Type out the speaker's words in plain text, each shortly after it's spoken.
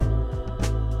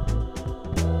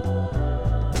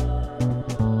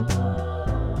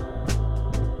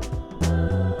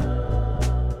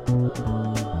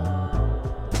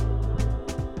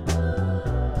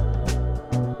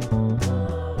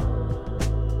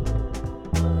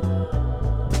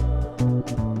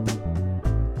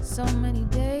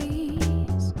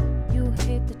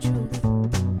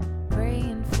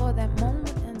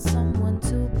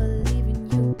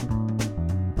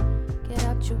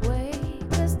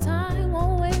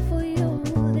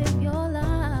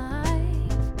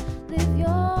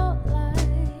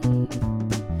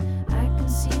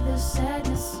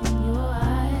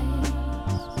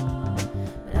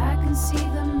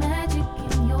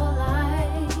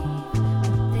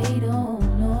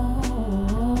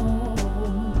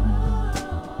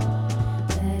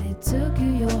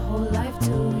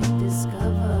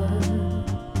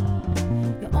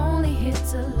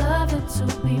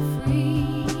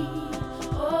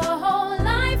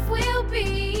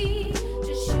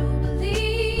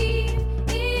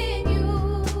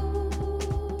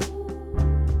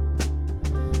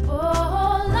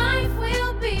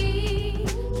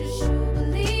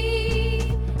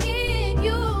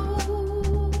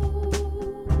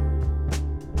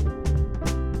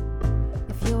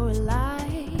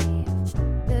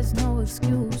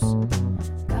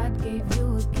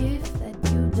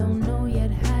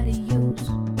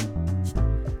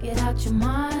your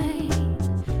mind.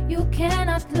 You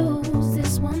cannot lose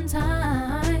this one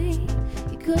time.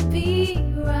 It could be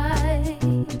right.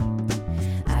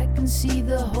 I can see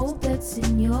the hope that's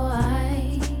in your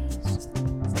eyes.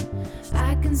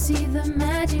 I can see the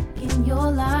magic in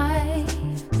your life,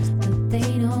 but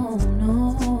they don't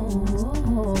know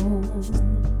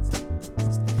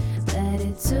that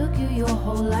it took you your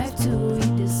whole life to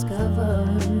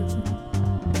rediscover.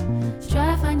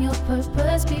 Try find your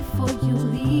purpose before you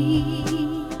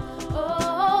leave.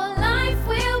 Oh, life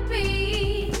will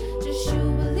be just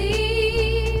you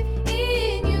believe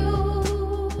in you.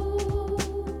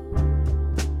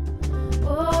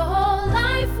 Oh,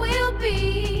 life will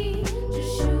be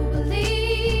just you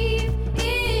believe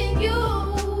in you.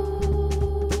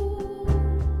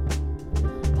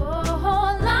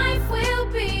 Oh, life will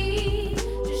be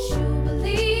just you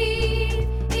believe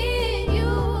in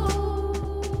you.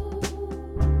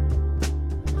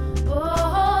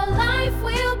 Oh, life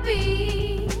will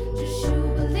be just you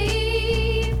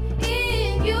believe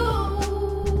in you.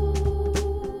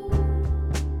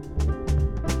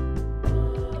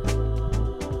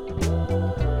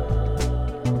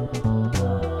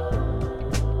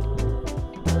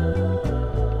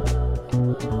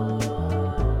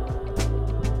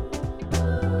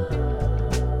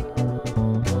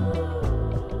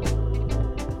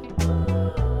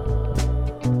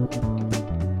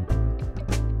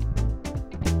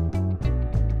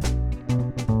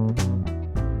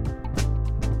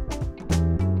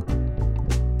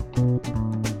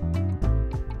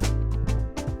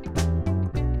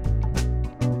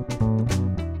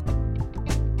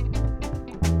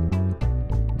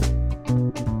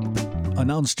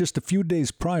 Announced just a few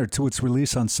days prior to its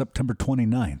release on September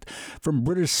 29th, from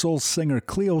British soul singer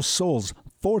Cleo Soul's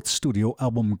fourth studio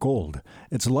album Gold,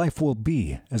 its life will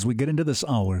be as we get into this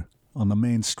hour on the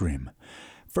mainstream.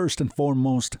 First and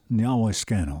foremost, Nyawa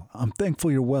Scannell. I'm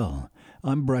thankful you're well.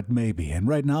 I'm Brett Maybe, and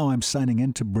right now I'm signing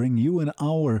in to bring you an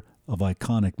hour of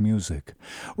iconic music.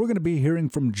 We're going to be hearing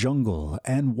from Jungle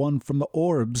and one from the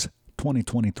Orbs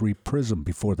 2023 Prism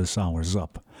before this hour's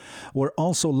up. We're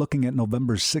also looking at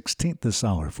November 16th this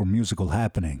hour for musical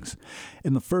happenings.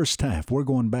 In the first half, we're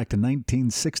going back to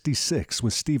 1966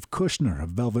 with Steve Kushner of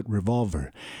Velvet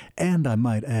Revolver. And I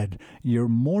might add, you're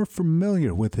more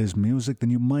familiar with his music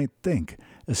than you might think,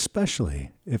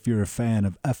 especially if you're a fan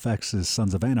of FX's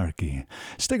Sons of Anarchy.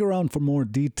 Stick around for more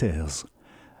details.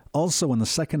 Also in the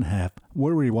second half,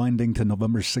 we're rewinding to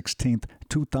November 16th,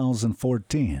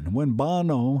 2014, when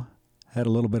Bono had a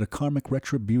little bit of karmic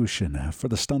retribution for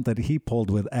the stunt that he pulled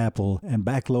with Apple and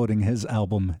backloading his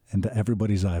album into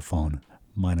everybody's iPhone,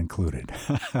 mine included.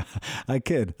 I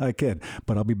kid,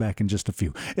 but I'll be back in just a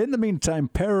few. In the meantime,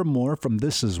 Paramore from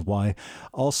This Is Why,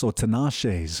 also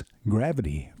Tinashe's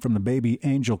Gravity from the Baby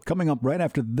Angel, coming up right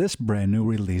after this brand new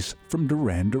release from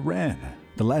Duran.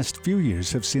 The last few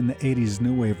years have seen the 80s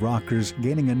new wave rockers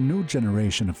gaining a new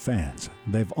generation of fans.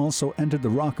 They've also entered the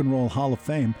Rock and Roll Hall of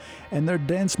Fame, and their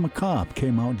Dance Macabre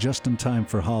came out just in time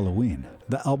for Halloween.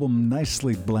 The album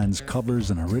nicely blends covers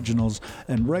and originals,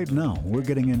 and right now we're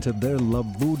getting into their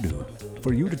Love Voodoo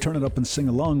for you to turn it up and sing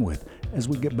along with as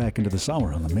we get back into this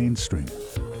hour on the mainstream.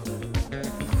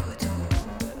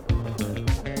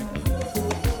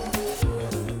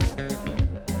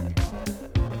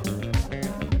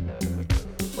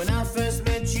 First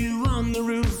met you on the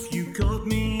roof, you caught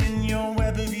me in your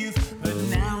web of youth, but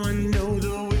now I know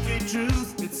the wicked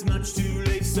truth. It's much too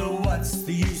late, so what's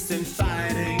the use in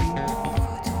fighting?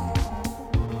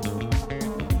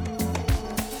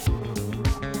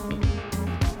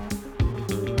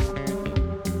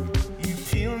 You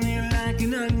peel me like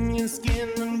an onion skin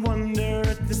and wonder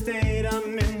at the state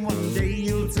I'm in. One day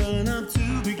you'll turn up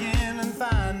to begin and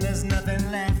find there's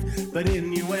nothing left but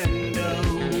innuendo.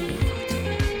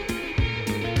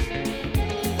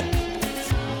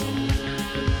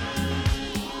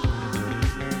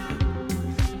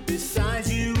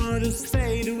 Just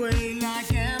fade away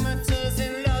like amateurs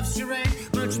in love's charade.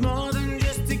 Much more than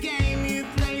just a game you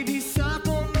play. These suck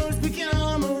almost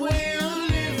become a way of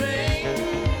living.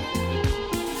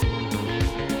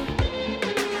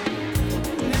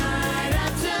 Night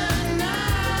after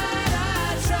night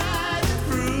I try to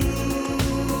prove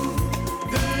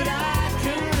that I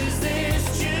can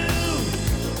resist you.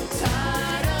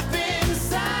 Tied up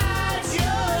inside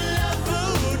your love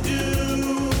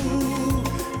voodoo,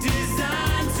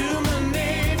 designed to manipulate.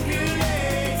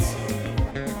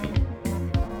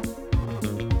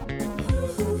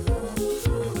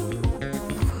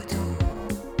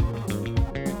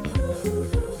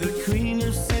 The queen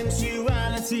of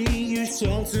sensuality, you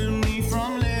shelter me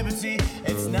from liberty.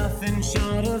 It's nothing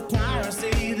short of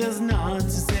piracy, there's not to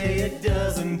say it it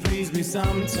doesn't please me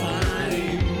sometimes.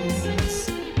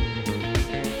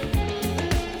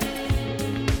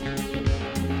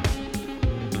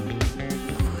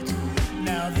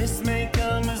 Now this may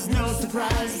come as no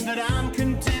surprise, but I'm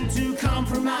content to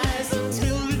compromise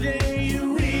until the day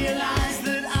you realize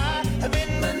that I have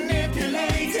been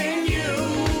manipulating you.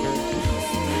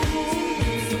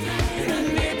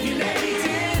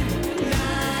 Manipulating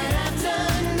night after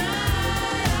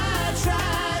night. I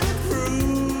try to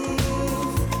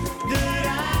prove that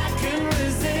I can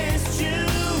resist you.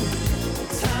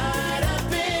 Tied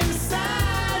up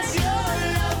inside your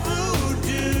love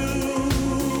voodoo,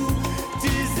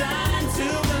 designed to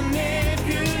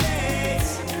manipulate.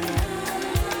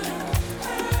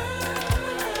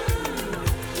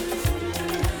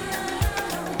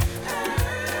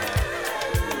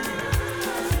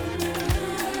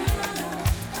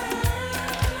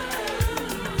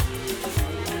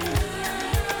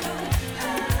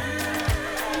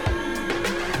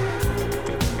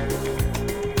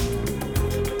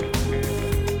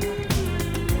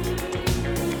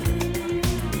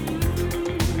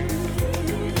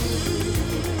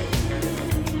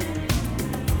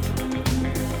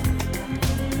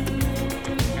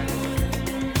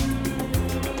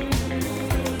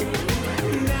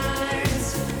 Night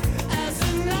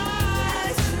after night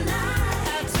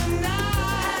after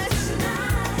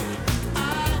night, I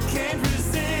can't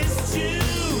resist you.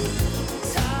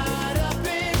 Tied up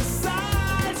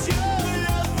inside your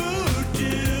love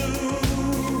voodoo,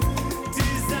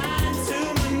 designed to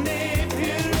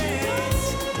manipulate.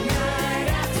 Night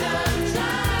after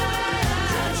night,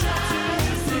 I try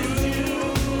to resist you,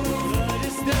 but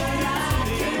it's that I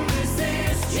can't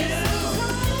resist you.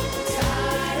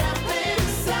 Tied up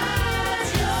inside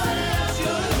your love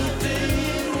voodoo,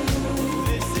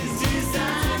 this is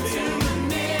designed to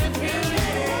manipulate.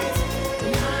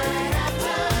 Night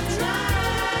after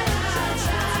night, I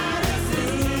try to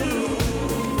resist you,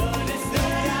 but it's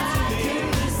that I can't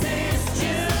resist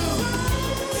you.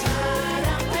 Tied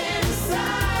up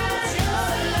inside your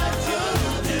love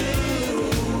voodoo,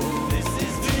 this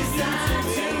is designed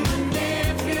to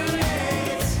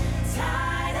manipulate.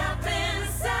 Tied up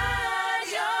inside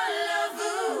your love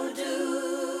voodoo.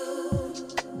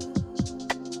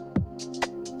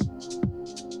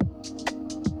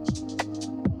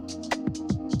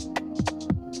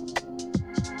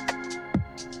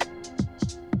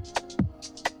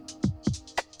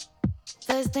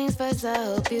 First things first, I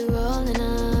hope you're rolling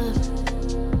up.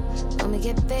 When we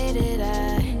get faded,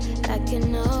 I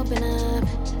can open up.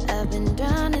 I've been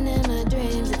drowning in my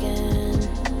dreams again.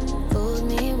 Fooled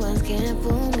me once, can't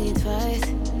fool me twice.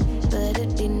 But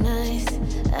it'd be nice.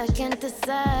 I can't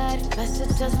decide if I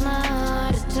should trust my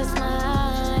heart or trust my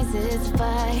eyes. It's a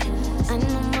fight. I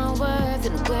know my worth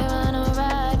and we're on a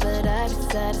ride, but I'd be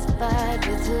satisfied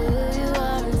with who you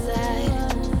are inside.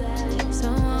 So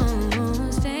I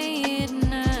won't stay here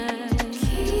tonight.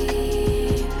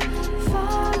 Keep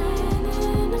falling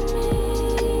into me,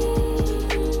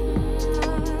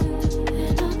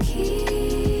 and I'll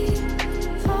keep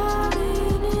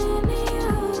falling into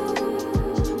you.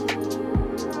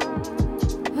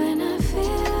 When I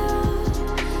feel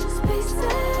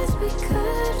spaces we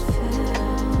could fill,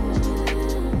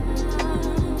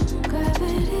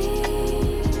 gravity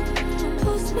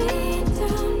pulls me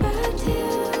down back to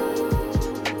you.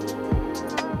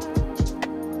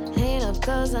 Hate up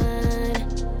cosign,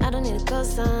 I don't need a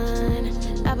cosign.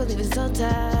 I believe in soul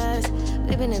ties,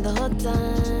 we've been in the whole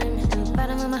time. And the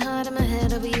bottom of my heart and my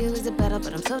head over you is a battle,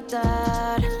 but I'm so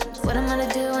tired. What I'm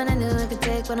gonna do when I knew I could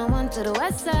take what I want to the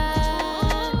west side.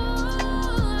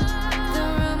 The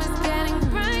room is getting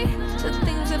bright, the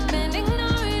things I've been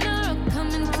ignoring are all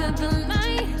coming to the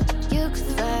light. You could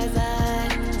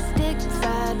side, stick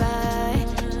side by.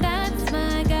 That's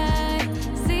my guy.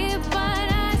 See it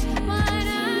white eyes,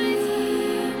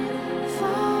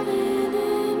 falling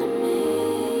into me,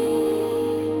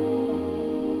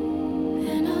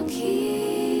 and I'll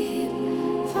keep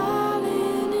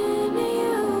falling into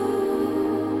you.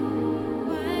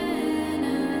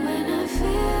 When I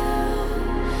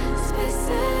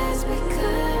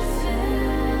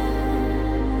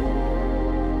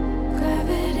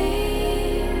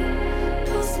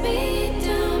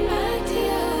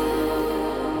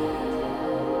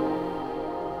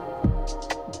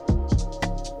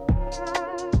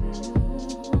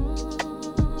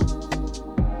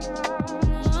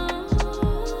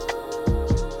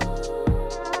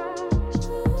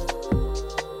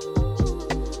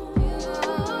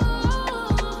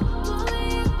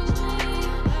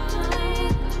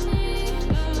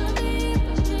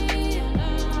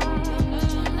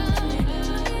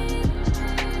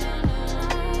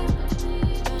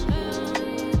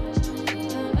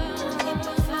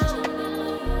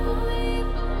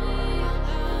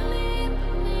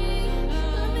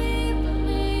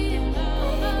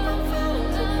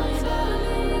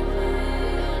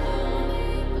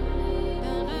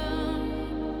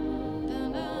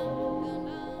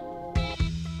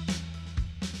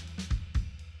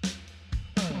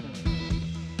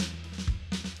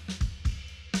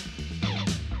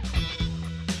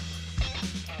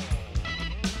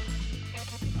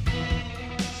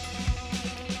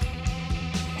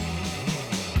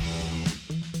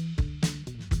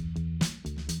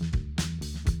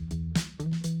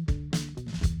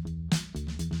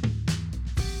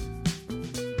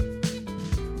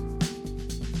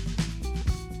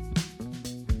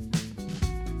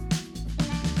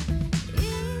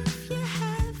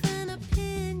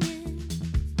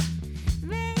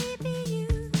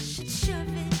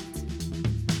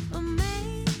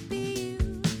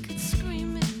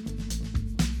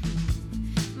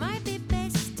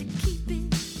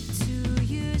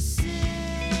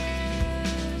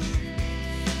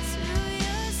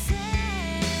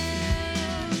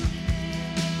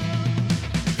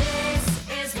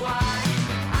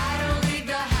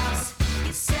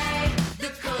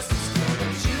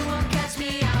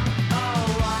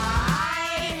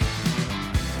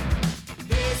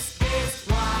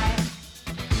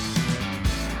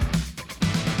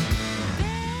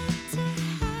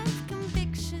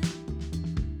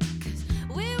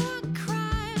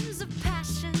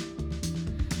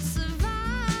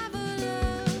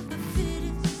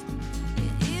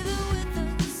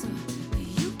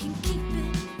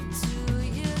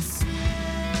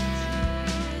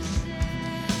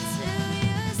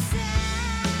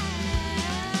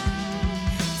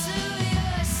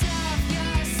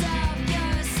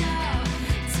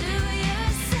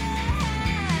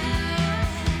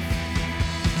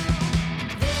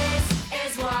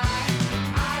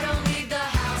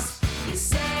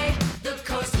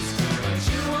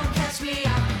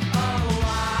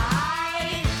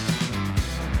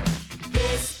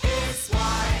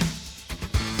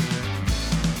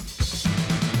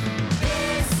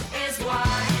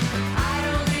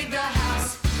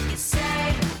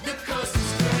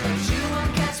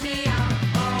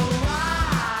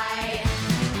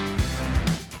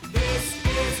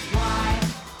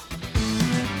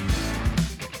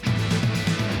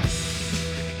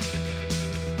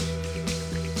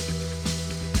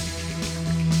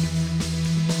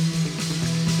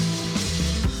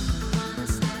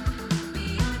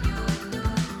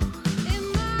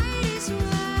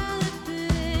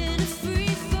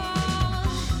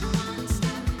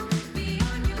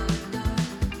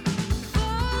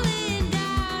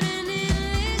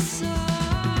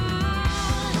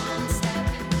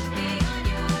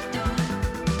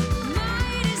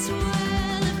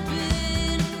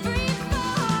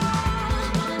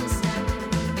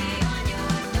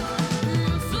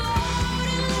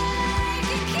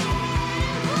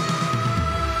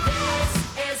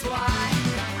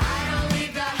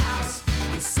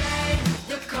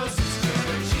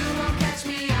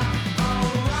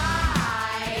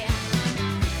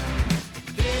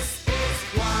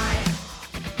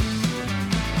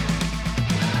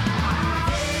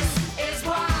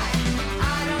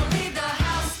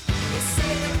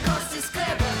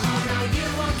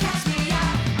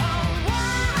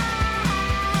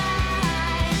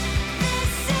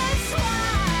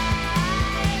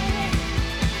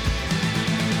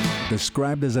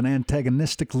described as an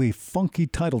antagonistically funky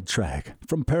title track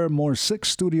from Paramore's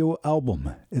sixth studio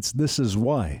album. It's This Is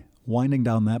Why, winding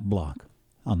down that block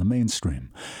on the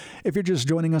mainstream. If you're just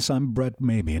joining us, I'm Brett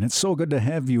Maybe, and it's so good to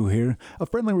have you here. A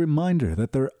friendly reminder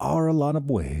that there are a lot of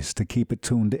ways to keep it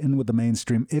tuned in with the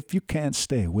mainstream if you can't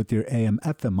stay with your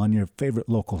AM/FM on your favorite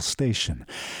local station.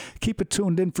 Keep it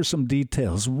tuned in for some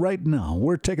details. Right now,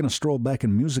 we're taking a stroll back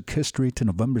in music history to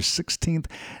November 16th,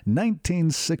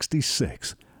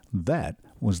 1966. That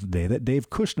was the day that Dave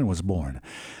Kushner was born.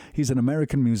 He's an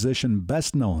American musician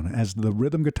best known as the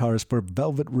rhythm guitarist for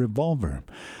Velvet Revolver.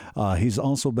 He's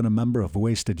also been a member of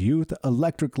Wasted Youth,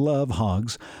 Electric Love,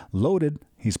 Hogs, Loaded.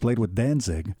 He's played with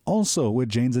Danzig, also with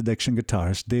Jane's Addiction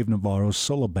guitarist Dave Navarro's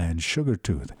solo band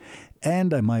Sugartooth.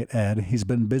 And I might add, he's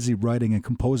been busy writing and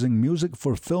composing music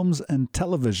for films and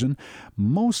television,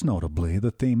 most notably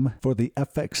the theme for the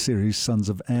FX series Sons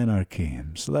of Anarchy.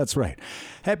 So that's right.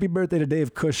 Happy birthday to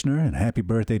Dave Kushner, and happy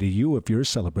birthday to you if you're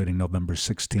celebrating November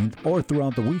 16th or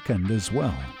throughout the weekend as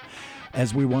well.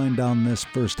 As we wind down this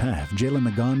first half, Jalen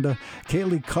Ngonda,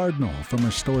 Kaylee Cardinal from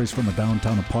her Stories from a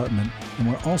Downtown Apartment, and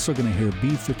we're also going to hear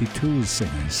B-52's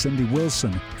singer Cindy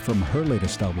Wilson from her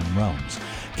latest album, Realms.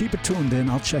 Keep it tuned in.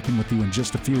 I'll check in with you in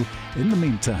just a few. In the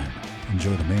meantime,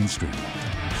 enjoy the mainstream.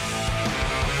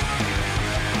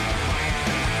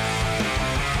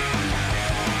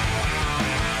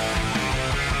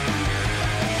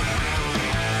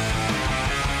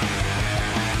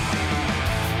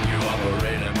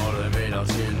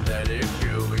 Synthetic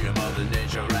fuel, your mother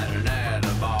nature and an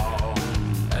animal.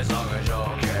 As long as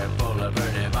you're careful of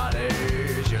burning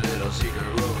bodies, your little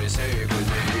secret will be safe with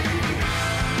me.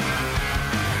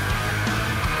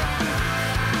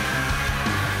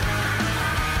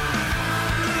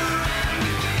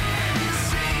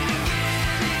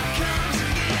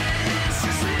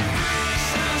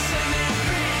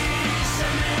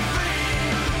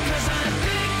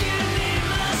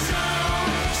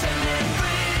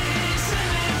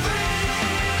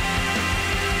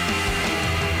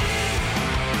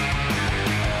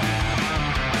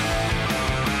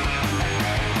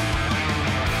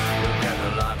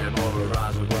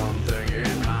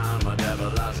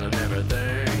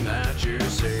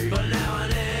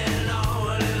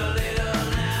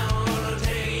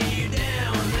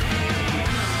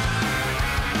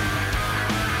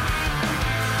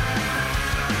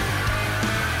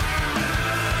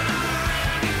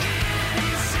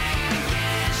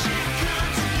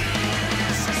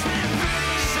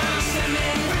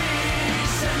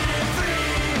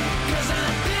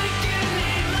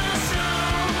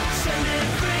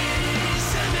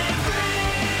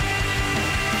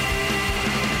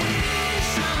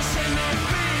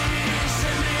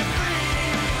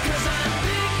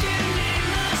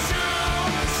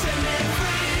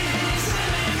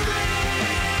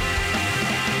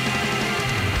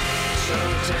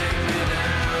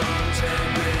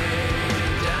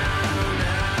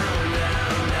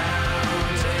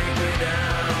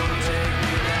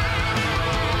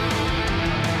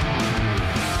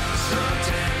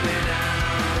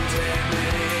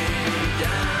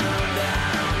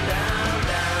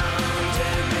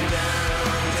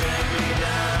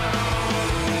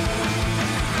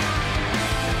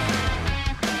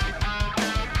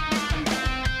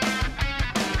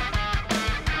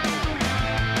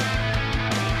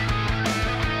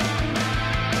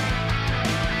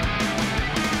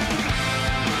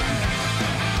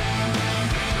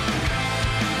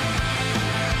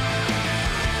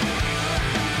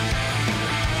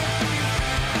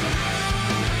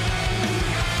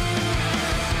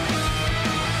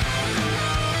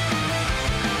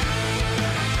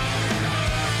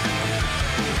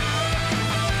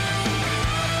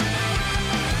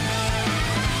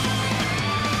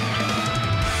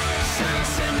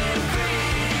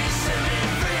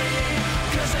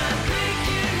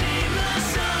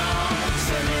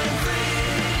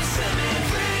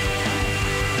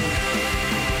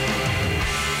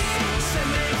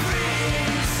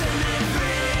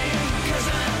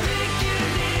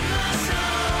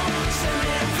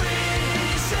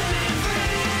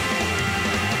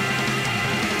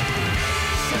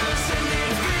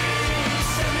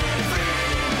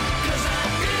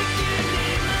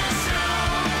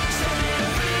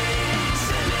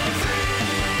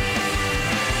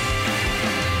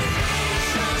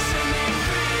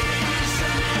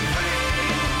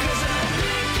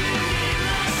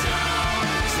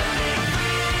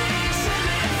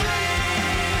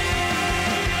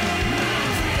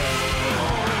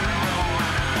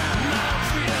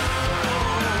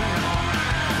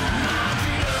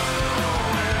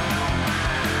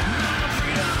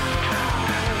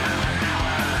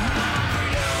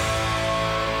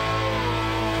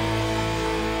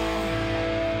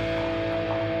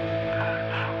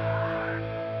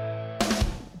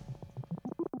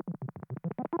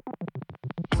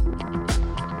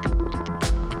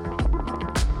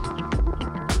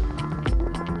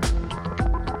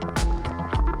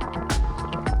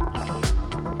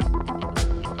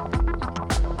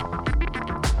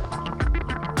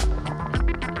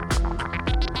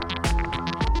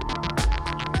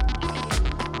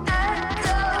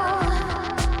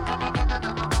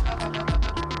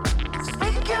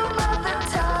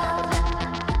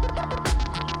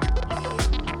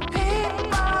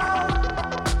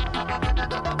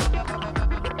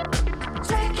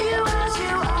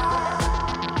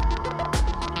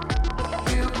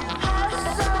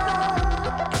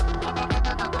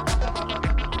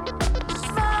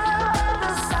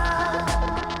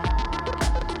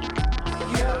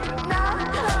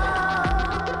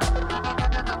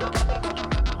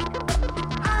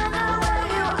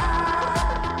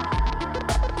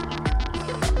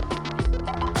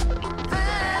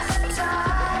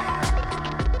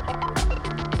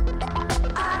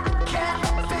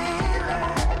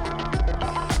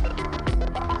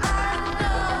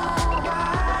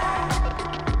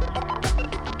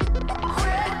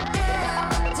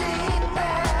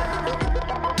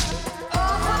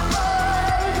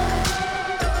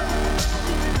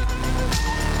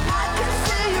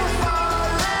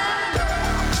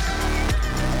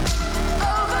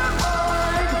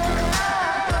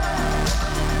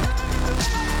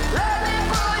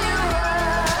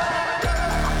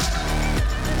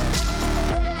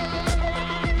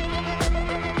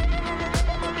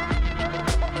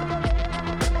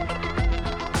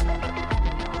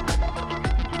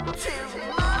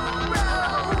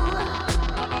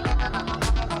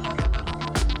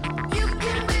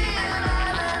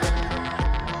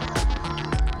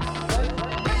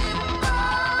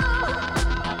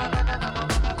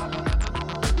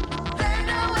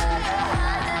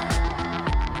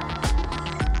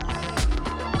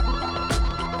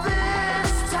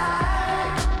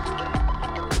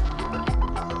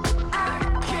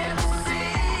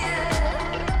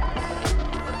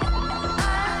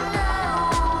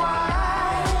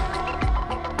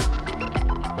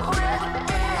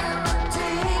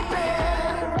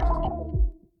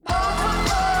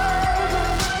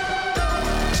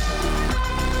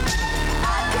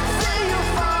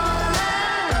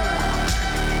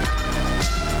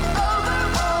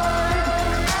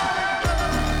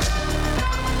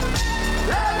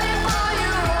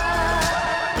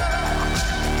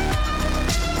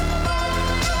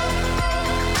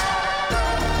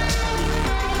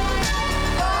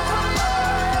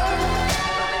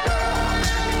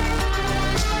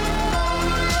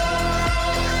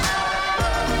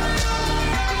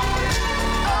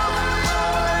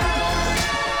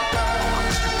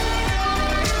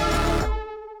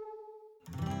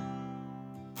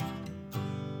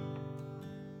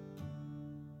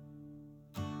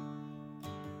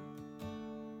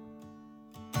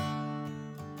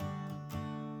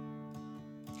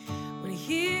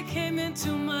 came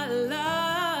into my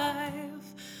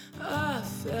life, I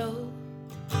felt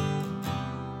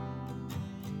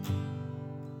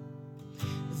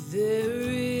there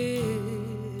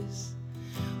is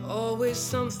always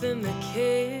something that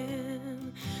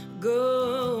can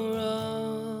go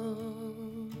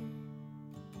wrong.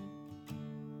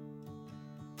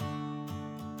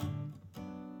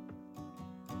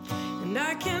 And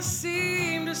I can't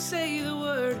seem to say the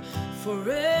word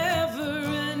forever,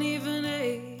 and even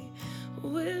a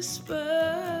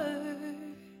whisper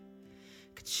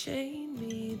could chain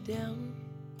me down.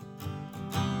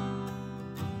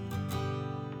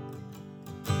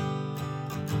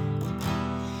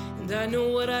 And I know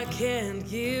what I can't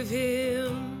give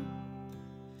him,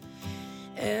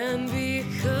 and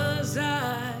because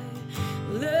I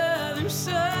love him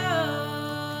so,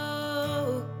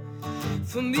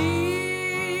 for me,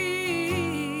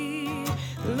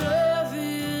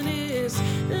 loving is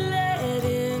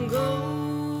letting go.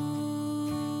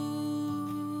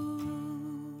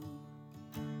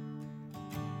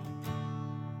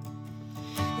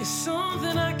 It's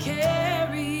something I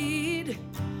carried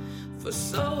for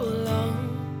so long,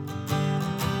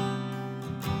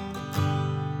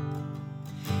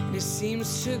 and it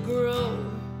seems to grow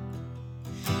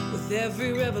with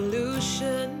every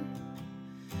revolution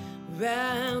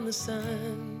round the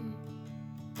sun.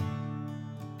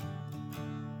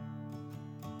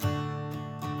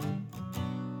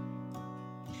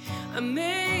 I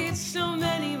made so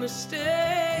many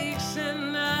mistakes,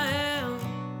 and I am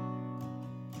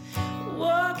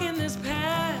walking this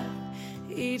path,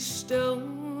 each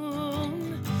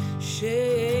stone,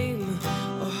 shame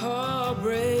or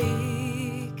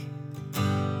heartbreak.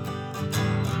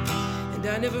 And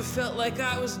I never felt like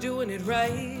I was doing it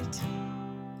right.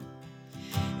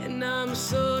 And I'm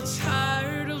so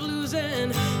tired of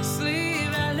losing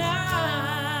sleep at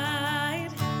night.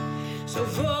 So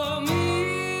for me,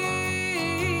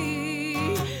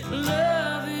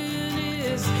 loving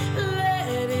is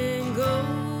letting go.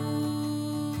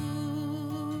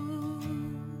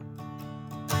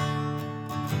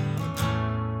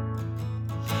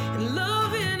 And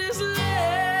loving is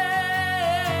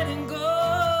letting go.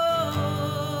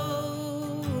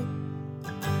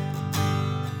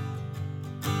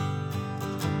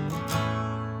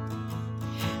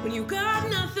 When you got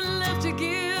nothing left to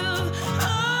give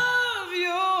of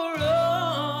your own,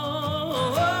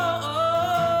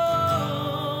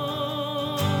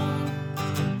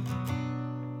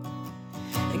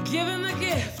 and given the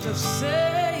gift of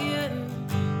saying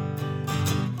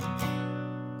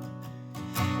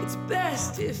it's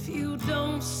best if you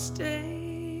don't stay.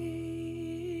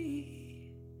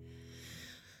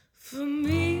 For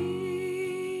me,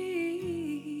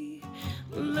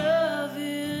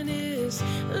 loving is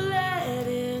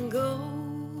letting go.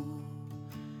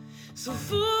 So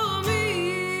for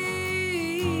me,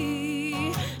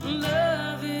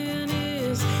 loving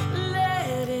is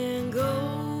letting go.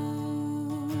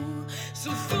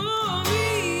 So for me,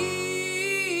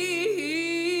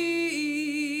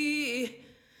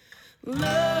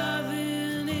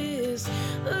 loving is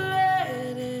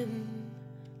letting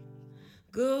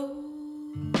go.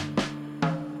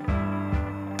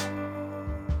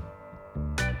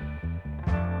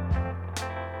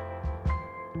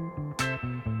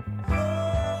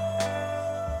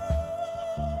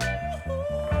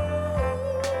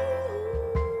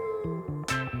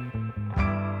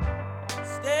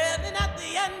 Standing at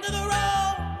the end of the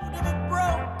road of a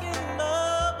broken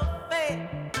love affair,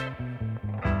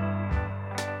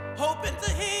 hoping to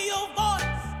hear your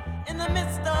voice in the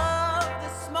midst of the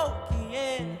smoky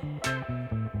air.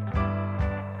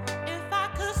 If I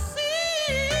could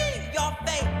see your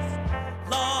face,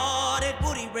 Lord, it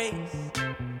would erase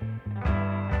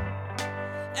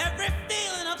every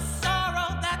feeling of sorrow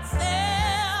that's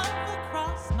ever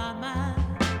crossed my mind.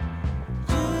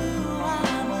 You, I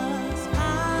must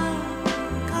find,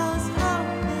 'cause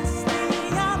hopelessly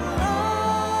I'm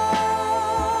lost.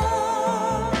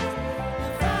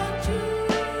 Without you,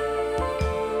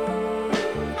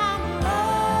 I'm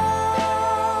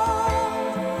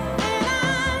lost, and I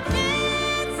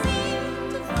can't seem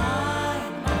to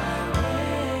find my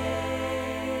way.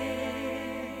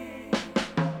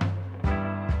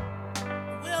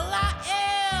 Will I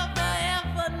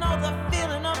ever know the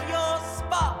feeling of your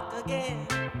spark again?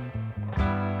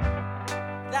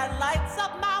 That lights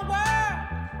up my world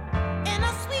in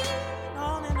a sweet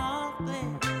on and off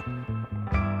bliss.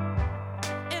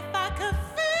 If I could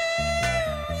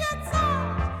feel your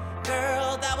touch, girl,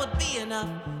 that would be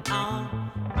enough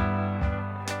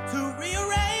to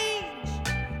rearrange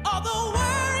all the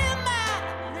worry in my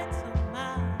little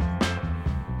mind.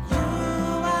 You,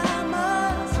 I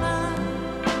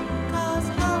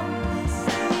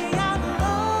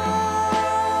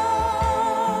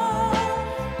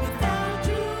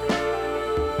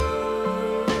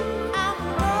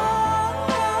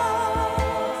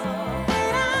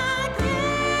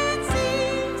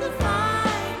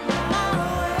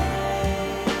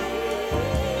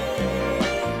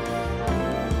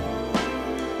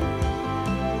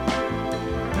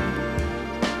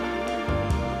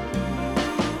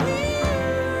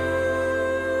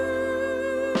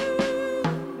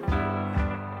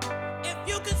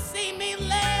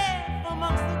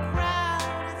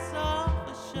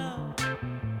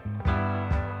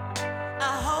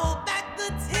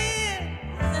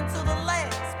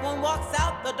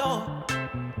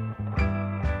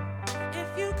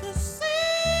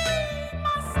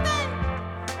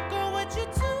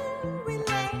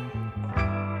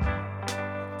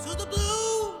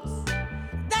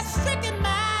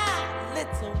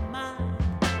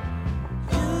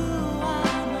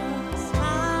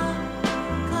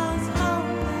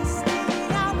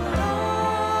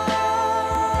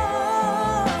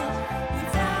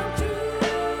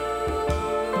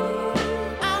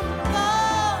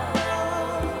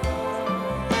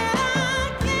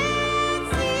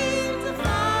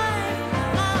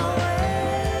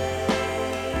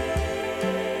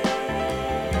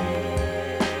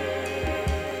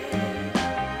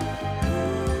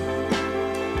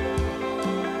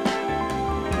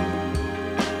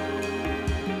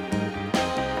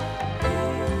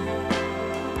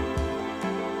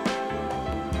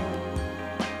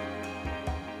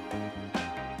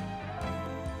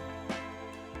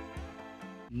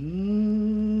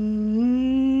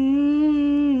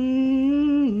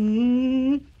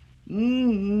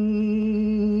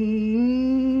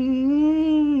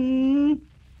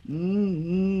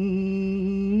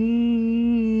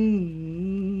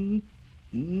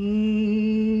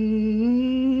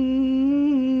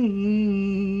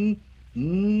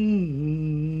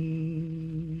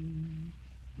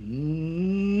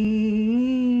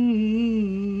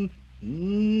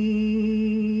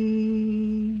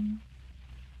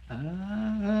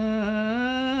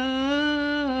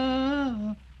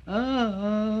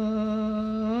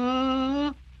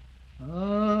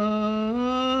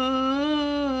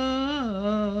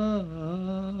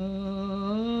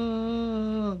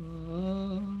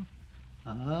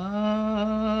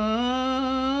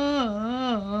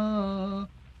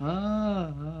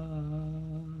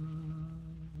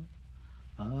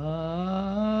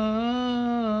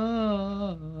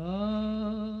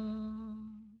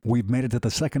We've made it to the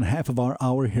second half of our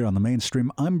hour here on the mainstream.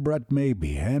 I'm Brett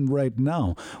Maybe, and right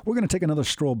now, we're going to take another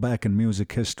stroll back in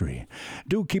music history.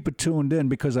 Do keep it tuned in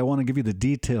because I want to give you the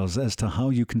details as to how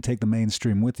you can take the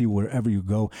mainstream with you wherever you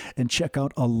go and check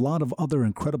out a lot of other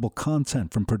incredible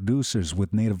content from producers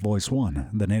with Native Voice One,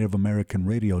 the Native American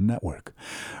Radio Network.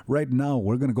 Right now,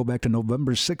 we're going to go back to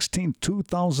November 16,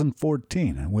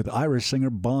 2014, with Irish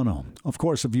singer Bono, of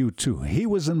course of U2. He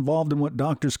was involved in what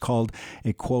doctors called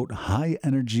a, quote,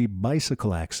 high-energy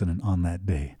bicycle accident on that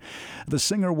day. The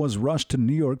singer was rushed to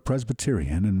New York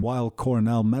Presbyterian and Weill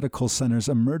Cornell Medical Center's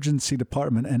emergency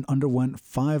department and underwent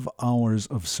 5 hours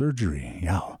of surgery.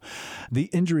 Yeah. The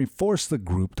injury forced the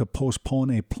group to postpone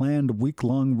a planned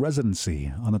week-long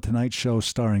residency on The Tonight Show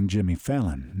starring Jimmy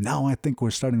Fallon. Now I think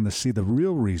we're starting to see the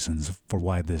real reasons for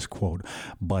why this, quote,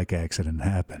 bike accident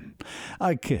happened.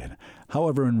 I kid.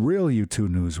 However, in real U2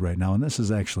 news right now, and this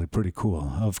is actually pretty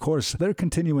cool, of course, they're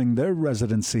continuing their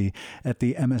residency at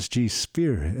the MSG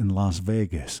Sphere in Las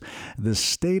Vegas. This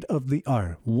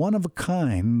state-of-the-art,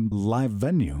 one-of-a-kind live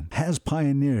venue has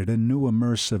pioneered a new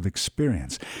immersive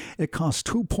experience. It cost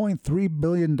 $2.3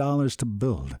 billion to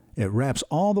build. It wraps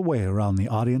all the way around the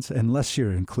audience, unless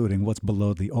you're including what's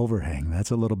below the overhang. That's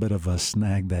a little bit of a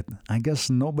snag that I guess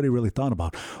nobody really thought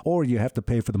about. Or you have to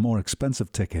pay for the more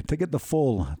expensive ticket to get the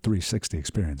full 360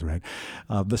 experience, right?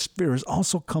 The Sphere is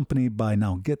also accompanied by,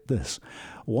 now get this,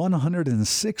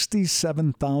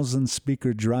 167,000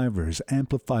 speaker drivers,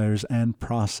 amplifiers, and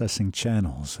processing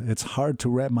channels. It's hard to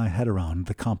wrap my head around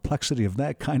the complexity of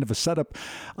that kind of a setup.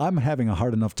 I'm having a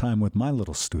hard enough time with my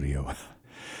little studio.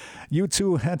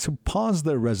 U2 had to pause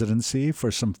their residency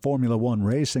for some Formula One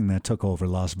racing that took over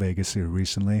Las Vegas here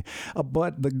recently.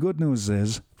 But the good news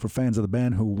is, for fans of the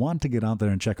band who want to get out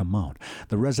there and check them out,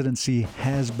 the residency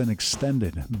has been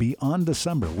extended beyond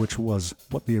December, which was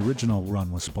what the original run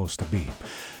was supposed to be.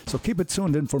 So keep it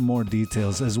tuned in for more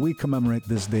details as we commemorate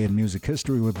this day in music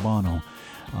history with Bono.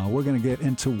 We're going to get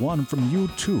into one from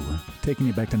U2, taking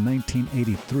you back to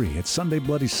 1983. It's Sunday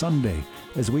Bloody Sunday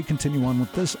as we continue on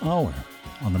with this hour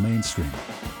on the mainstream.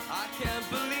 I can't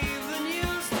believe the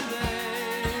news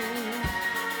today.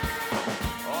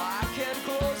 Oh, I can't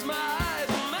close my eyes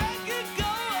and make it go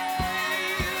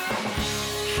away.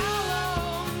 How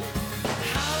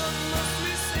long must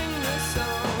we sing this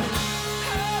song?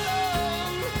 How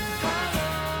long?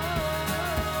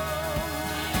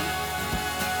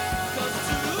 'Cause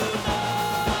tonight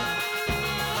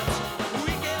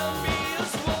we can be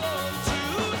as one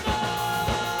tonight.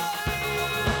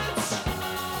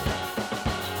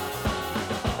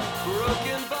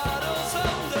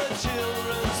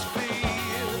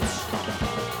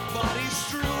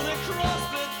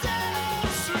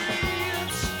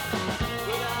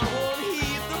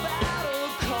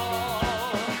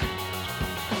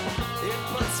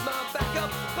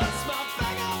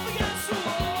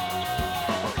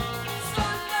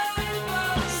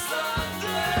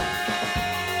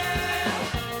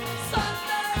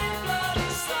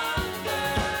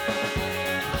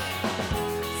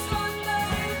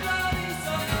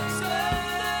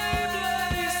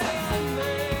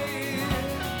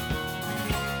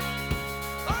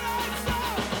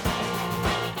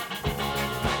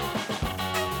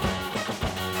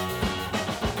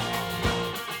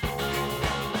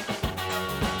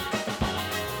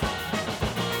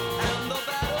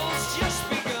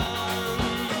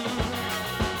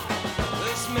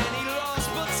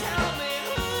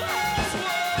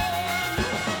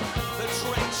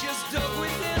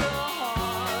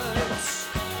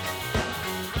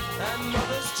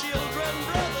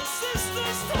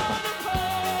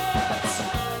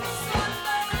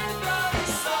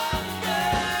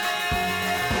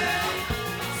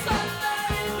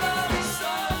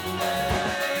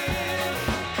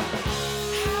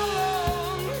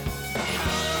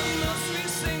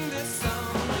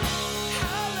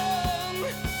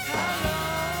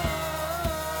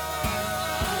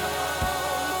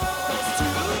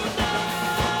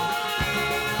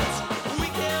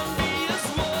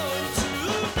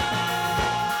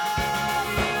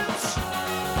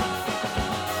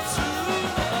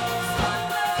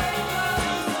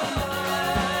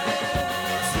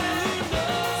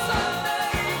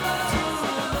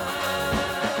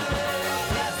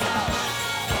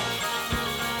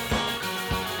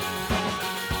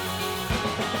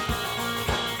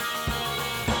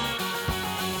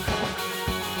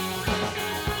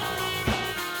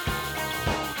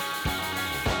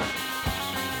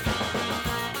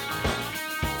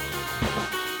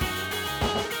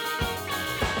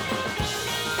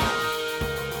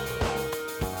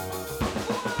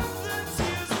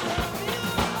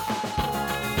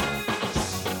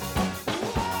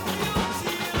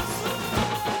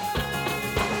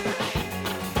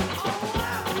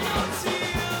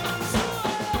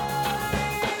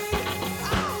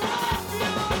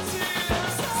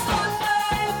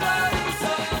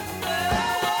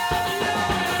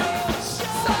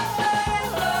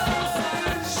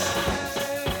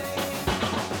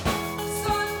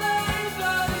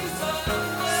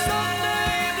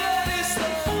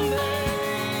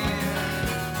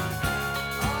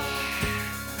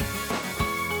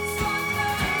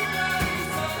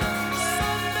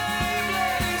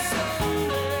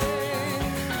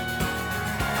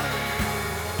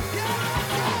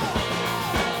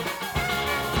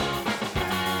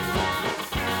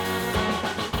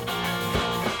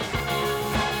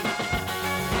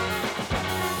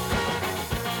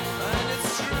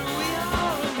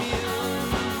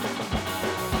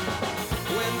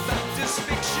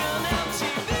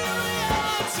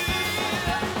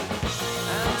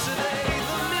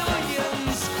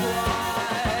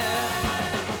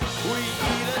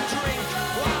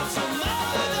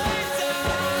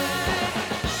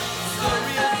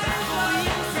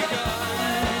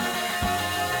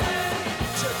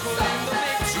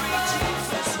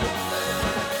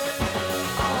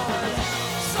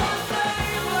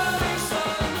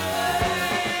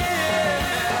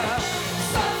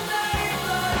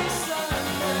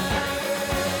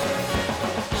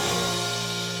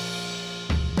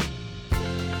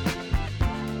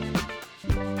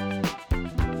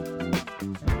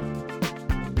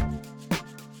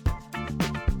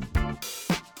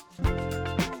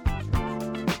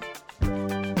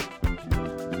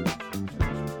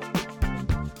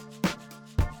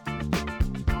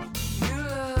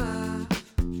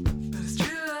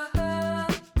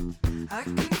 I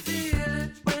can feel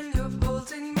it when you're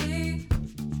holding me.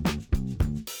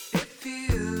 It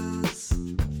feels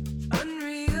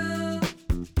unreal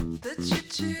that you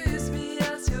choose me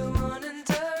as your one and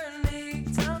only.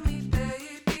 Tell me,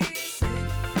 baby,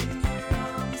 safe in your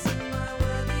arms, am I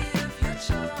worthy of your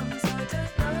charms? I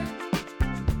don't know.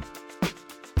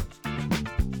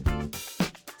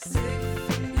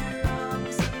 Safe in your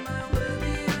arms, am I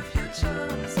worthy of your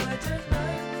charms? I don't know.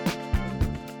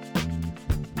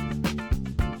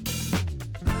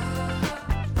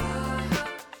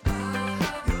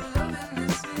 Your loving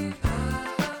is me.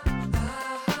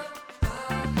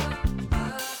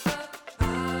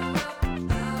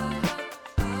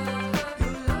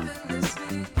 Your loving is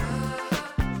me.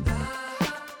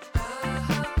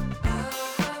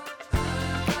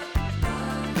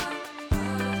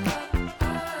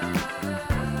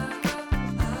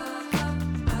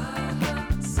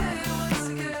 Say it once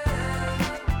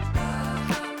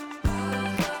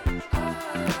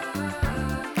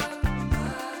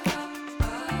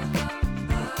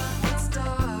It's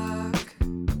dark,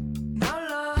 now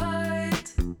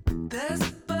light. There's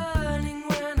a burning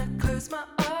when I close my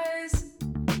eyes.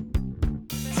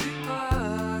 Two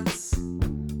hearts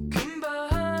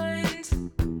combined.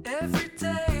 Every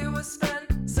day was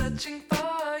spent searching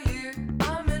for you.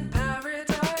 I'm in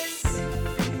paradise.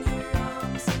 In your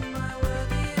arms, am I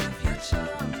worthy of your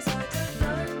charms? I don't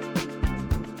know.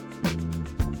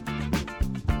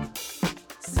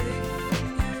 Safe in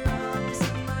your arms,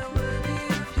 am I worthy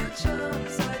of your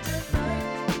charms? I don't know.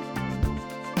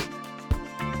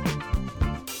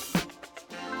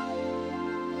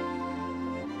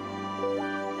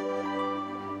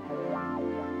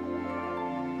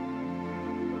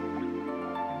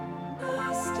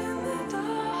 Lost in the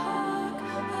dark,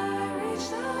 I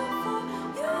reached out for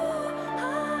your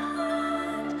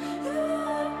hand,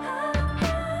 your hand.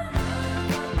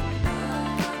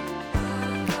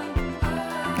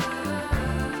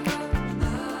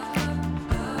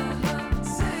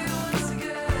 Say it once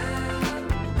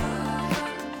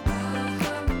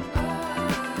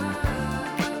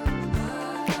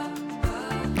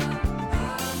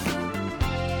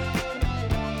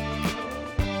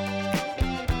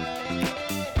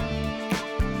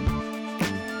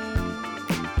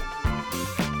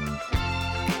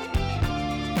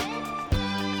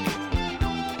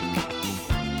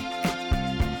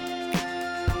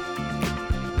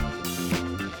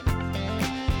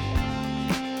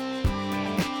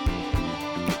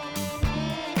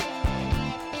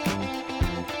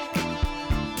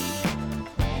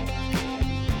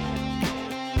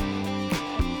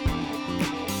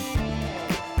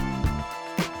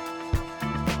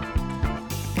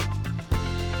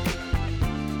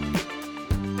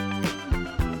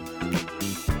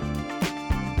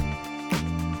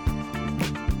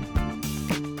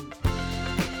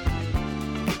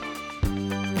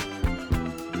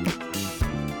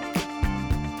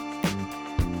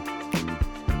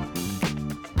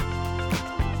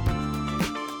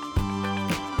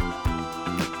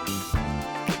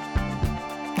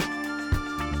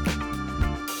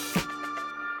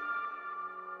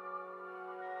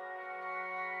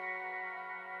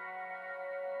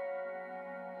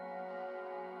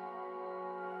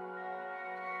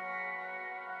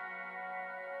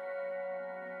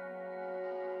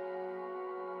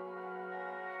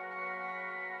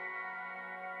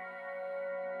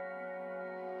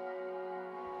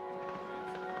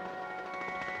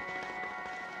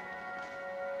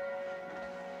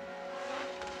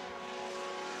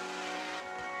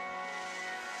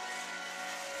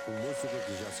Un músico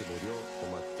que ya se murió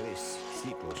como a 3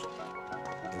 ciclos,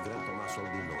 el gran Tomás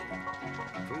Albinoni.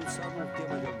 Foi usado um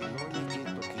tema de Albinoni e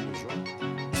Toquinho João.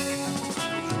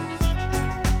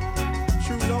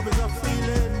 True love is a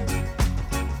feeling.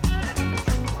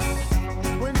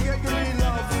 When you get the real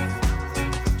love,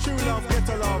 true love get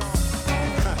a love.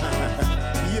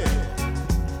 Yeah.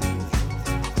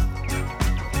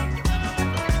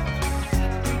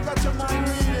 Got your mind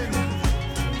reeling.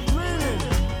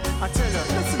 I tell her,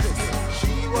 listen to this.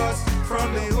 She was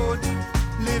from the hood,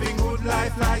 living good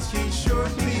life like she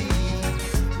should be.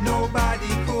 Nobody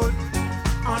could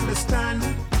understand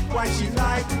why she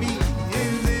liked me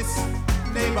in this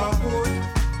neighborhood.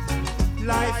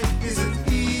 Life isn't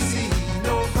easy.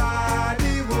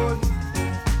 Nobody would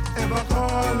ever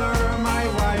call her my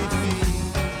wifey.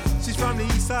 She's from the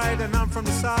east side and I'm from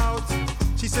the south.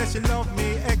 She says she loved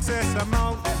me excess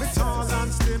amount. Me tall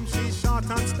and slim, she's short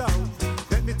and stout.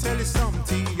 Let me tell you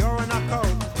something, you're a knockout.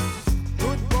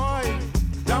 Good boy,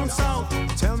 down south.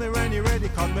 Tell me when you're ready,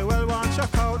 cause me well want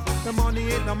check out. The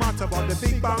money ain't no matter about the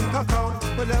big bank account.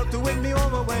 Will help to win me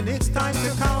over when it's time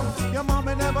to count. Your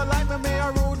mama never liked me,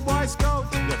 dress code.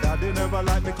 Your daddy never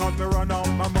liked me cause me run out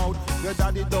my mouth. Your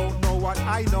daddy don't know what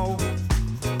I know.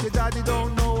 Your daddy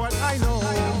don't know what I know.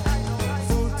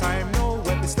 Full time now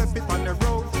when we step it on the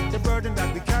road. The burden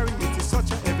that we carry, it is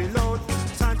such a heavy load.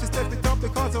 Time to step it up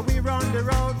because we run the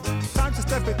road. Time to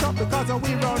step it up because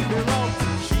we run the road.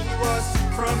 She was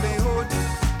from the hood,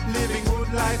 living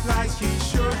good life like she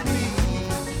should be.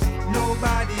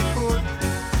 Nobody could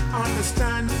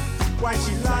understand why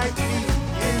she liked me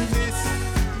in this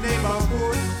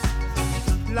neighborhood.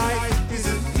 Life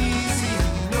isn't easy.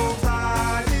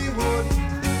 Nobody would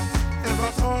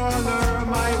ever call her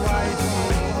my wife.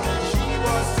 She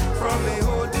was from the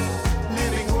hood,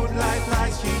 living good life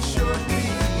like she should be.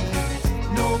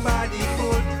 Nobody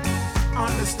could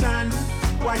understand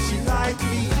why she liked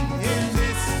me in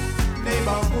this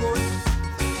neighborhood.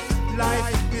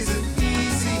 Life isn't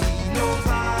easy.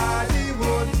 Nobody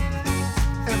would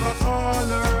ever call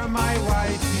her my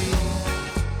wifey.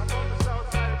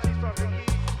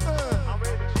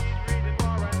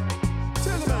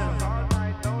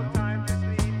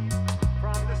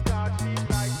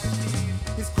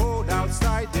 It's cold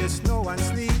outside, there's snow and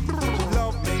sleet. She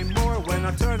loved me more when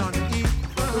I turn on the heat.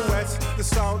 The west, the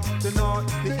south, the north,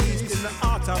 the east. In the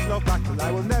art of love battle,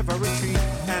 I will never retreat.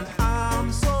 And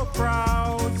I'm so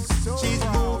proud. She's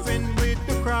moving with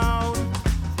the crowd,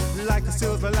 like a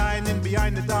silver lining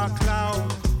behind the dark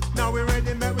cloud. Now we're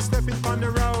ready, man, we're stepping on the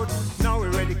road. Now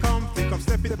we're ready, come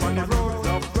stepping on the road.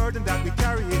 Love burden that we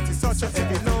carry, it is such a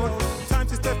heavy load. Time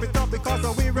to step it up because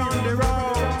we're on the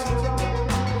road.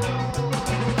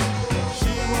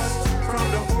 She's from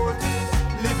the hood,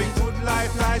 living good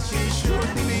life like she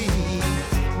should be.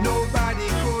 Nobody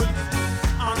could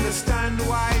understand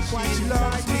why she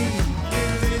loves me in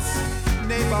this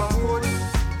neighborhood.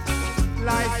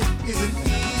 Life isn't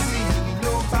easy.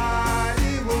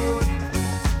 Nobody would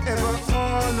ever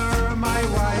call her my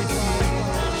wife.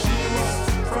 She's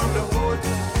from the hood,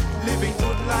 living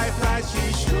good life like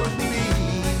she should be.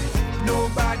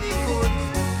 Nobody could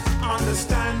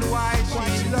understand why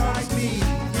she loves me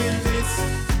in this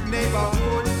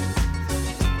neighborhood.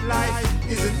 Life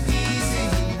isn't easy.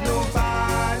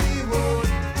 Nobody would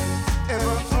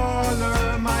ever call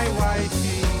her my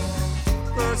wifey.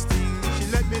 First thing, she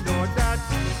let me know that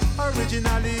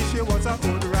originally she was a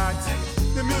hood rat.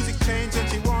 The music changed and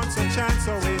she wants a chance,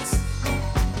 so it's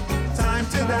time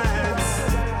to dance.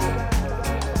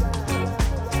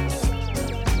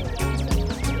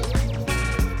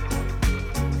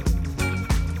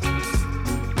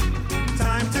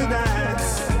 Time to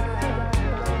dance.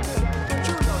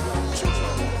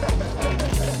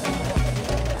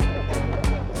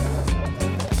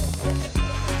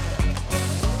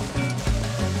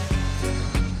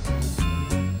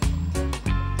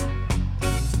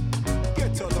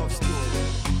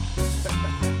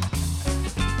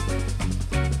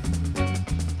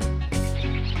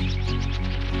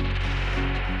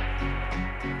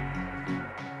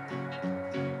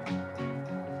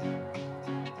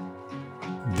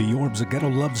 The Orb's a Ghetto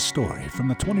Love Story from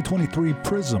the 2023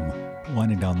 Prism,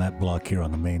 winding down that block here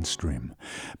on the mainstream.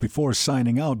 Before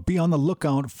signing out, be on the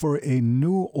lookout for a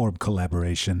new Orb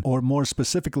collaboration, or more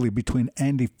specifically between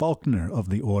Andy Faulkner of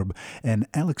the Orb and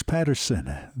Alex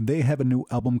Patterson. They have a new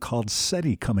album called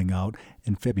Celeigh coming out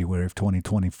in February of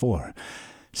 2024.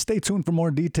 Stay tuned for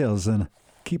more details and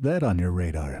keep that on your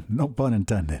radar. No pun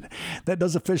intended. That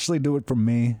does officially do it for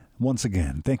me. Once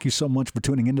again, thank you so much for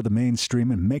tuning into the mainstream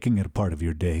and making it a part of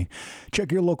your day.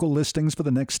 Check your local listings for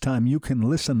the next time you can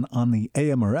listen on the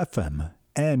AM or FM.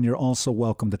 And you're also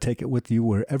welcome to take it with you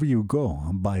wherever you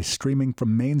go by streaming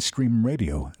from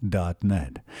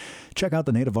mainstreamradio.net. Check out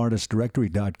the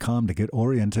nativeartistdirectory.com to get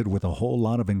oriented with a whole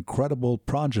lot of incredible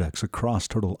projects across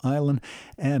Turtle Island.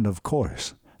 And of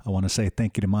course, I want to say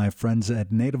thank you to my friends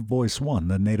at Native Voice One,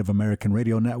 the Native American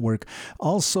Radio Network,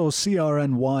 also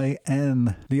CRNY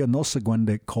and the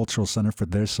Onosagwende Cultural Center for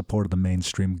their support of the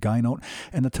mainstream Guy Note,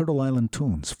 and the Turtle Island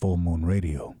Tunes Full Moon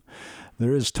Radio.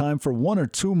 There is time for one or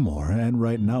two more, and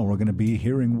right now we're going to be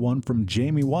hearing one from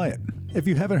Jaime Wyatt. If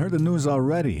you haven't heard the news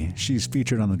already, she's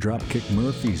featured on the Dropkick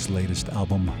Murphys' latest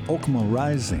album, Okama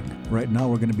Rising. Right now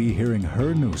we're going to be hearing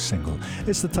her new single.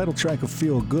 It's the title track of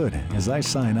Feel Good, as I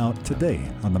sign out today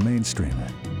on the mainstream.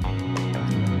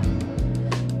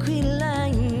 Quit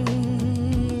lying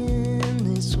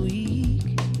this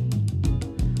week.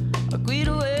 I quit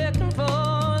working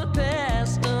for the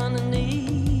past underneath.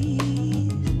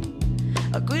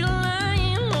 I quit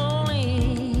lying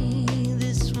only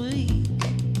this week.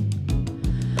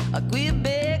 I quit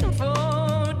begging for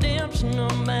redemption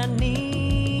on my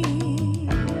knees.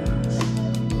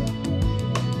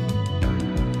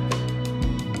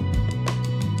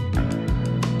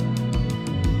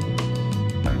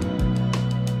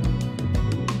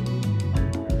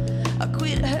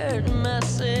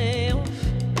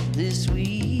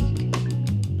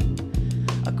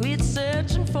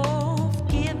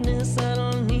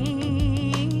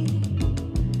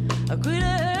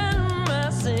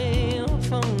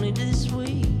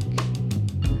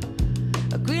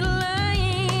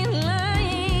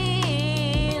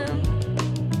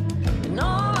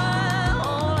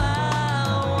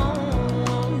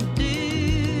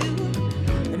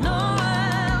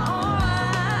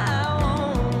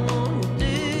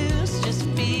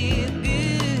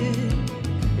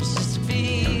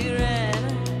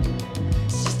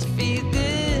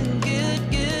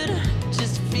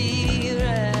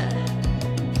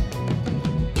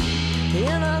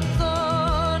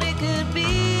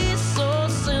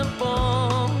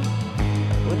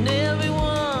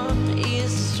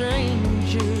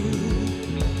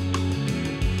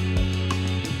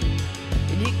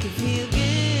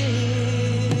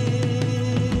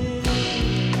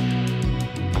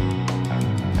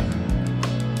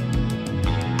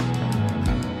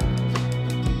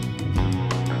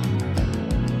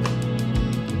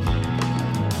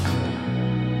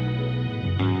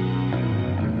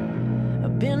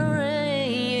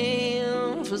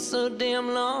 so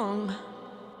damn long.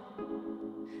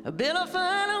 I better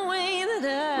find a way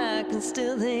that I can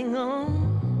still hang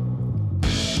on.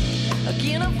 I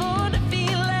can't afford to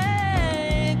feel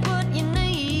like what you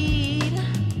need.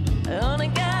 I only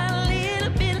got a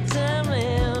little bit of time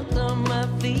left on my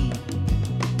feet.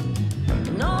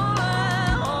 And all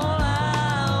I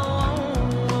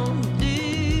want to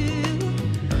do,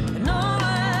 and all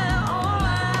I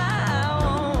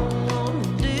want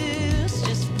to do is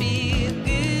just feel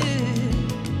good.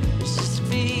 It's just to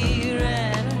feel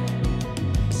right.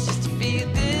 It's just to feel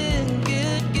good,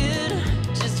 good, good.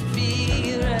 Just to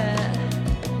feel right.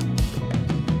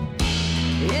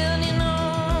 And you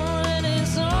know that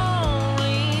it's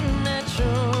only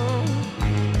natural.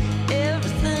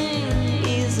 Everything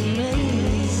is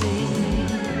amazing,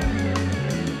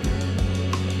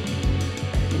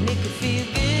 and it could feel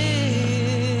good.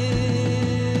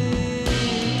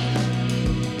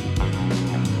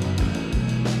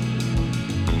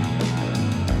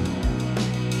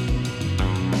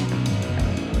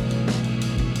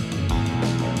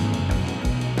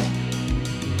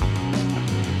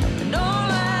 And all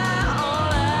I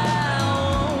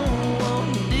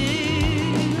want to do,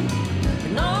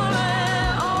 and all I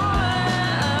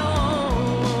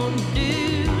want to do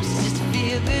is just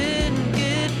feel good,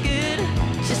 good, good,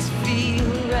 just feel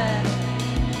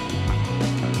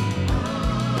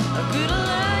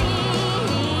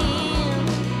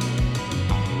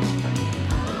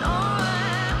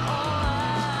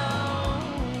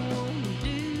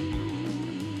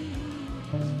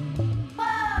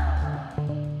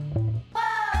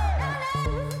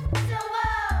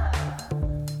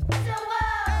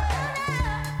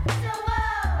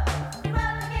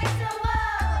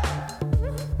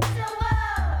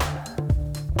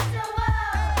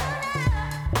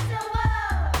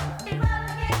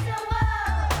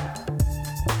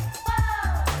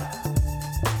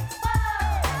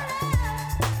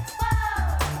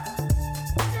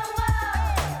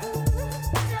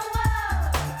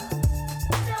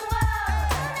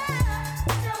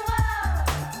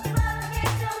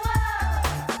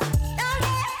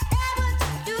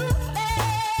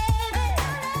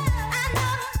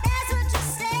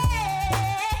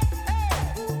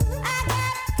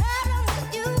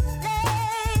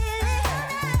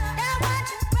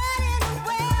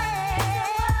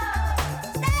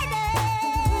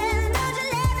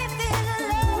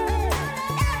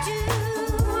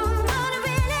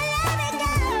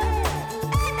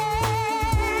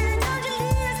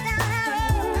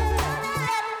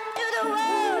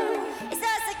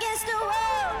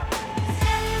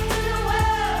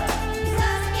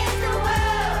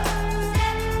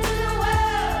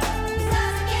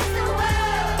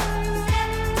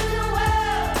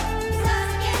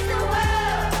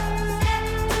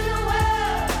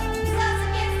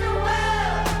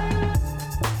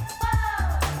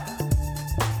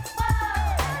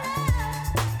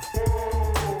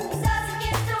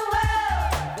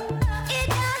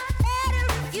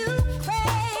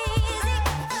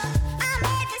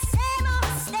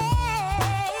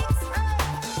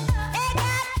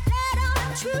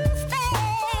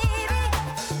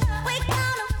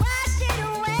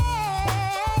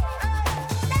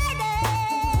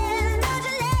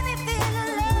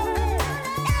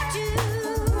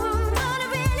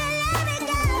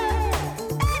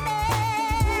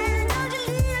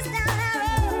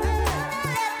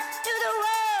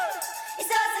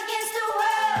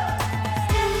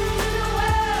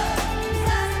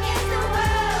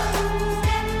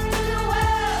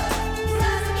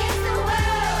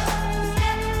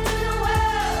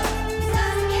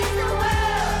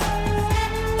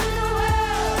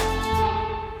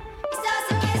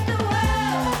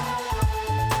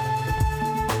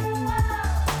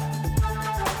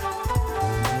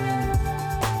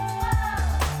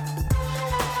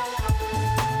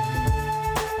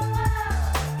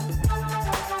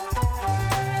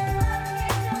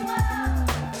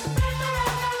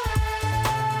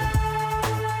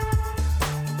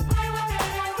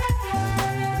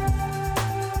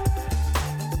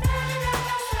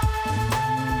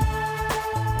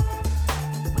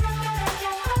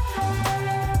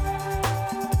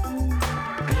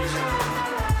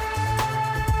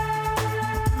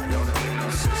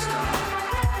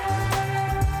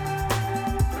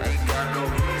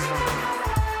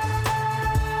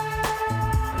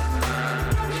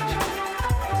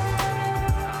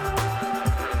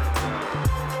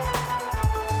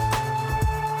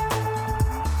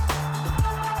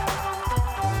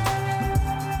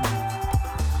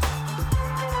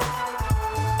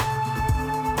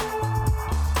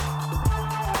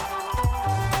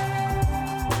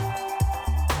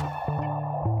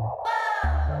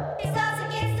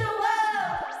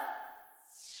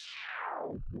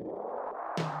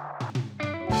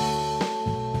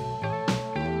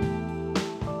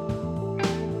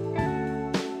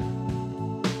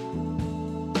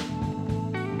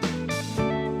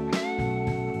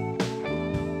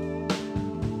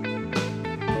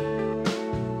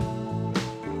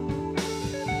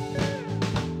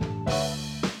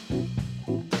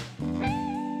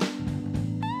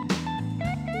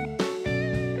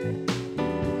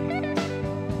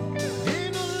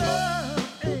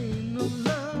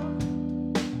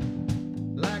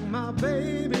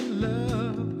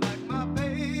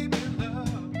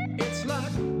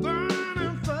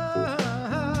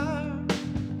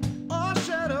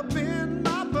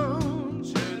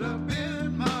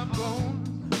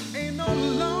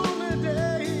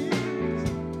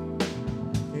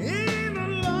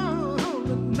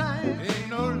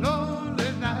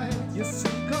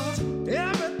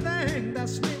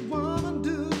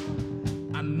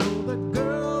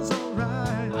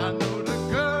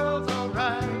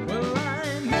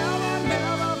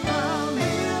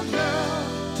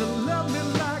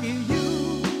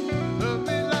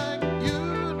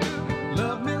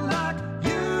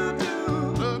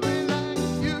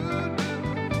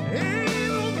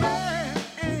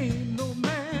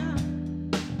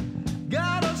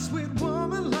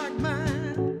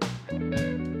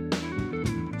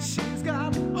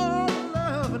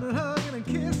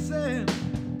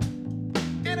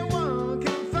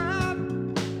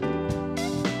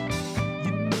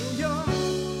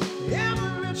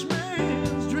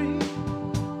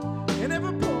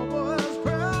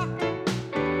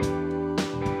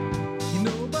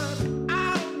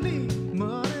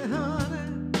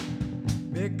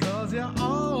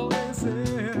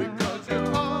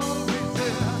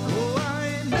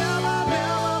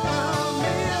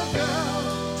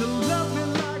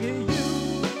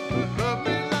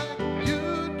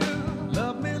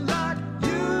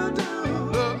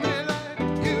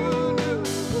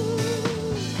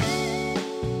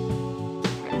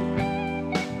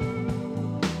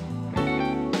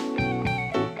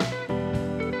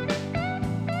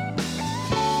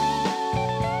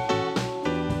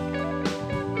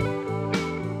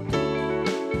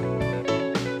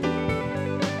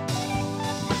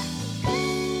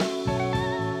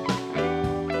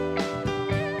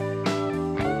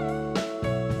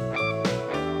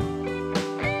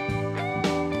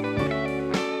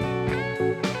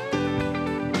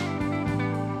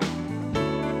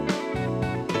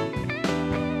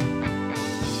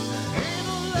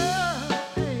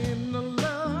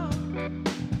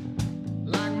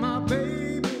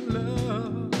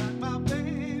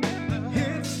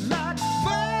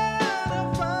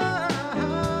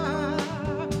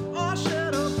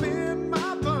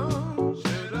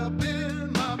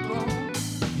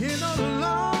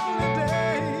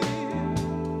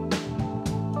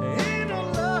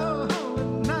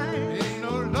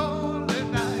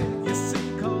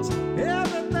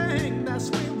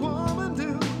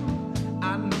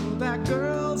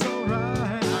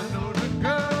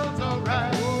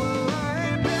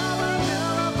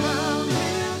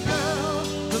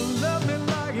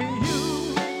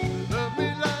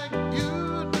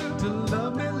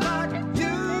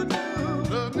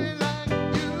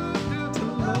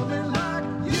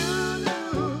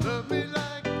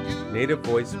Native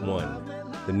Voice One,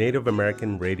 the Native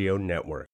American Radio Network.